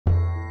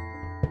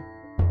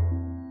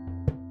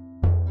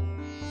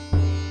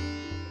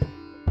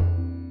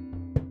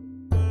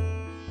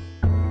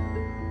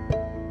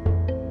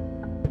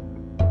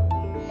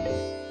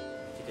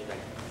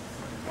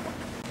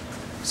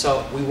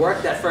So we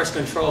work that first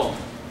control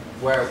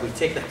where we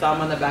take the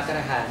thumb on the back of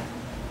the hand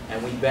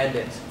and we bend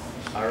it.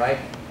 All right?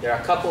 There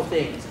are a couple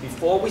things.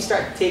 Before we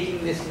start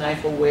taking this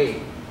knife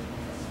away,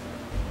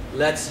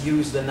 let's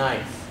use the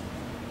knife.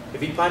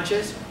 If he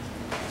punches,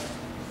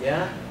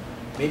 yeah,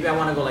 maybe I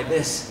want to go like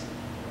this.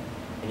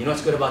 And you know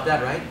what's good about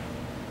that, right?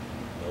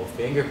 No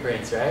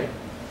fingerprints, right?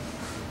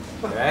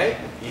 Right?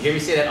 You hear me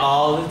say that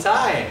all the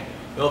time.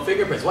 No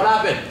fingerprints. What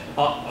happened?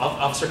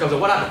 Officer comes in.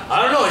 What happened?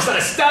 I don't know. He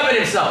started stabbing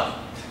himself.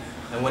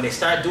 And when they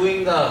start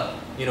doing the,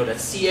 you know, the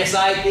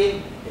CSI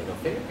thing, there are no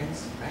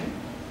fingerprints, right?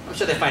 I'm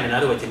sure they find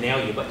another way to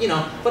nail you, but you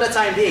know, for the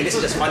time being, this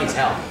is just funny as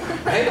hell,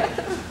 right?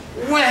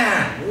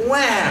 Wham!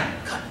 Wham!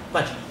 Cut,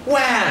 punch,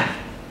 wham!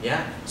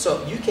 Yeah?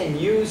 So you can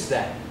use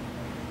that.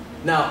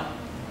 Now,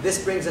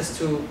 this brings us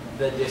to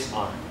the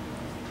disarm.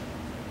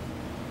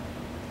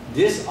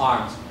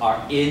 Disarms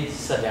are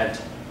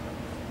incidental.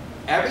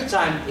 Every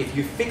time, if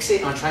you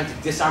fixate on trying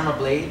to disarm a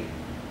blade,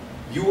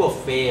 you will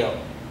fail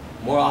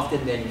more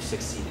often than you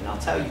succeed. And I'll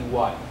tell you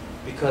why.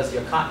 Because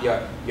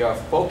your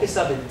focus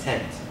of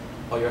intent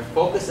or your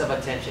focus of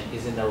attention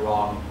is in the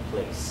wrong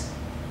place.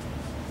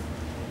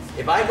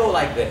 If I go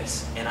like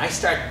this and I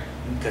start,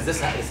 because this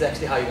is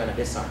actually how you're going to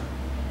disarm,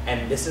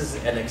 and this is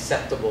an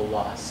acceptable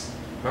loss.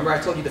 Remember I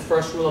told you the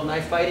first rule of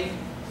knife fighting?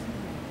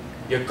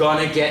 You're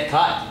going to get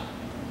cut.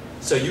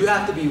 So you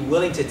have to be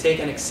willing to take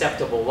an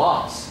acceptable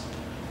loss.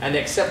 And the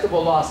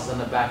acceptable loss is on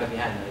the back of your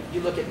hand. Now, if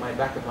you look at my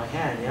back of my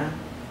hand, yeah,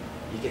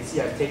 you can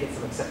see I've taken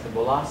some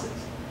acceptable losses.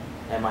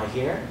 Am I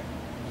here?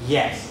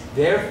 Yes.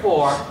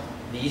 Therefore,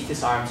 these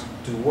disarms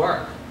do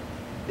work.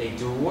 They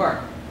do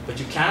work. But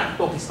you can't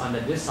focus on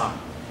the disarm.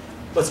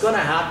 What's going to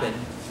happen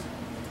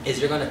is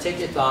you're going to take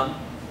your thumb,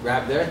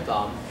 grab their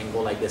thumb, and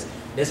go like this.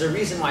 There's a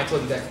reason why I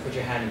told you guys to put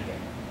your hand in here.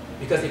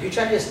 Because if you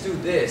try to just do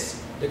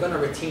this, they're going to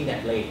retain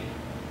that blade.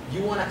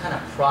 You want to kind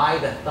of pry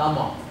the thumb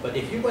off. But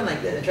if you're going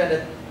like this and try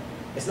to,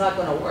 it's not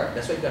going to work.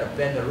 That's why you've got to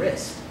bend the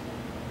wrist.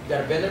 You've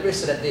got to bend the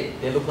wrist so that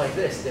they look like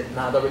this.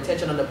 Now the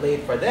retention on the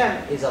blade for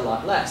them is a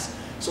lot less.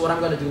 So what I'm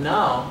going to do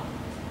now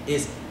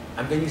is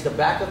I'm going to use the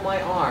back of my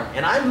arm.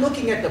 And I'm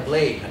looking at the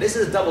blade. Now this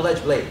is a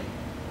double-edged blade.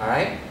 All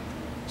right?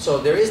 So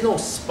there is no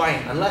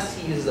spine unless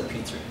he uses a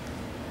P3,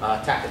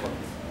 tactical.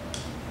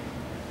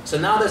 So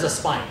now there's a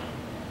spine.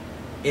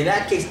 In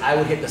that case, I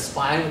would hit the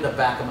spine with the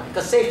back of my,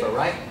 because safer,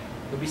 right?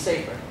 It would be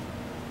safer.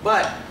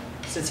 But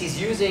since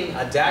he's using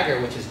a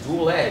dagger, which is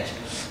dual edge,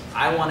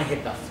 I want to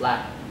hit the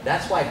flat.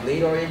 That's why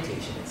blade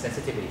orientation and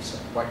sensitivity is so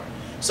important.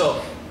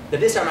 So the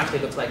disarm actually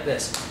looks like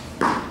this.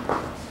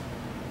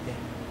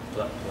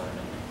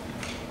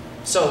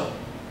 So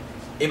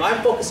if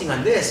I'm focusing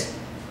on this,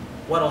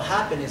 what will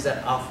happen is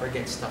that I'll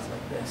forget stuff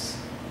like this.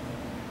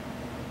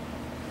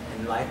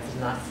 And life is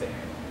not fair.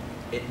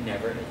 It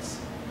never is.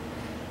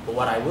 But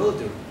what I will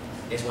do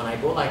is when I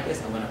go like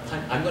this,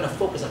 I'm going to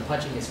focus on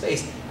punching his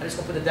face. I'm just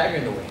going to put the dagger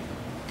in the way.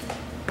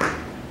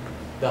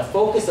 The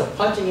focus of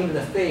punching him in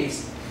the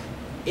face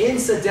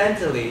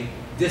incidentally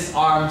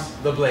disarms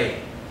the blade.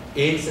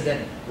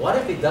 Incidentally. What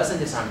if it doesn't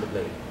disarm the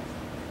blade?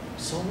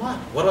 So what?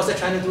 What was I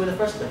trying to do in the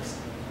first place?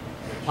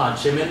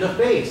 Punch him in the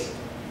face.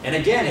 And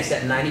again, it's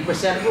that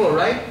 90% rule,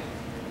 right?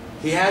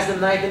 He has the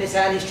knife in his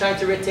hand, he's trying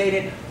to retain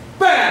it.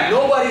 Bam!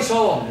 Nobody's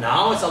home.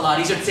 Now it's a lot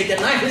easier to take that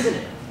knife, isn't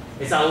it?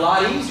 It's a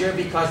lot easier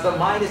because the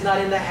mind is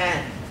not in the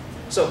hand.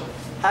 So,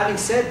 having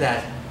said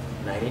that,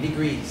 90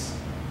 degrees,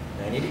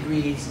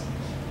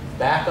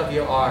 back of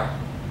your arm.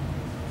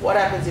 What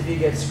happens if you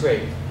get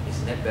scraped?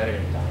 Isn't that better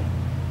than dying?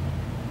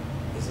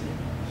 Isn't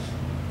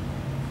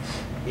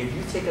it? If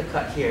you take a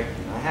cut here,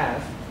 and I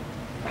have,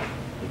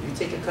 if you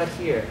take a cut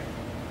here,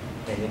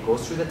 and it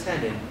goes through the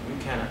tendon, you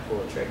cannot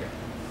pull a trigger.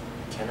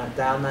 You cannot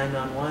dial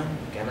 911,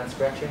 you cannot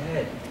scratch your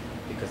head,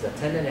 because the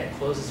tendon that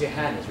closes your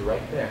hand is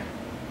right there.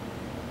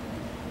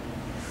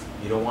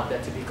 You don't want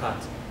that to be cut.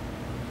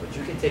 But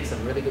you can take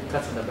some really good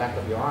cuts on the back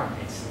of your arm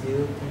and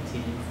still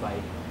continue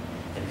fighting.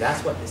 And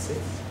that's what this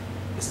is.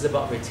 This is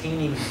about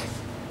retaining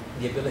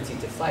the ability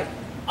to fight.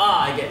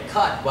 I get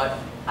cut, but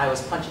I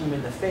was punching him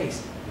in the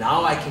face.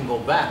 Now I can go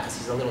back because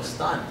he's a little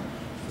stunned.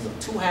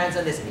 So 2 hands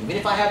on this, and even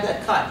if I have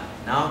that cut,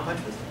 now I'm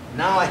punching this.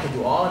 Now I can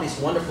do all of these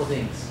wonderful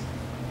things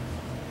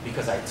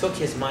because I took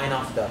his mind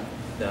off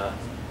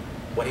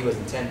what he was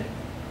intended.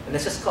 And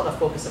that's just called a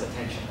focus of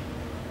attention.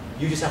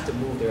 You just have to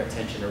move their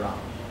attention around.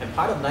 And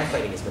part of knife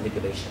fighting is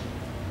manipulation.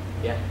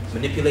 Yeah?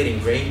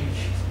 Manipulating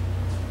range,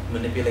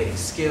 manipulating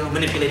skill,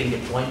 manipulating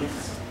deployment,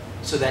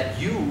 so that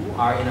you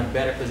are in a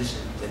better position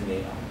than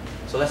they are.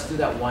 So let's do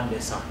that one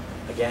disarm.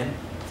 Again,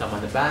 thumb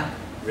on the back,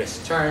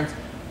 wrist turns,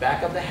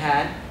 back of the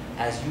hand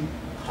as you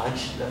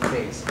punch the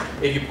face.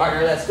 If your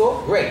partner lets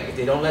go, great. If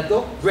they don't let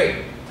go,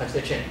 great. Touch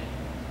the chin.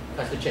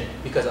 Touch the chin.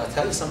 Because I'll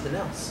tell you something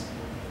else.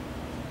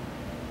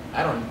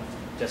 I don't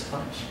just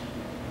punch.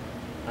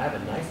 I have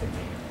a knife in here.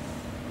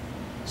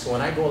 So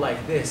when I go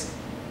like this,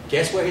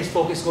 guess where his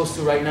focus goes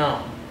to right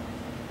now?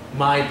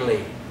 My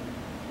blade.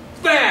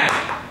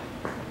 Bam!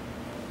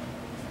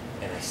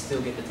 And I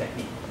still get the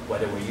technique.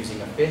 Whether we're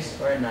using a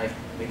fist or a knife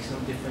makes no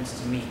difference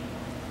to me.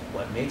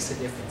 What makes a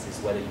difference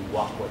is whether you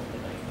walk away from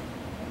the knife.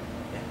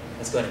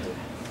 Let's go ahead and do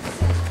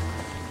that.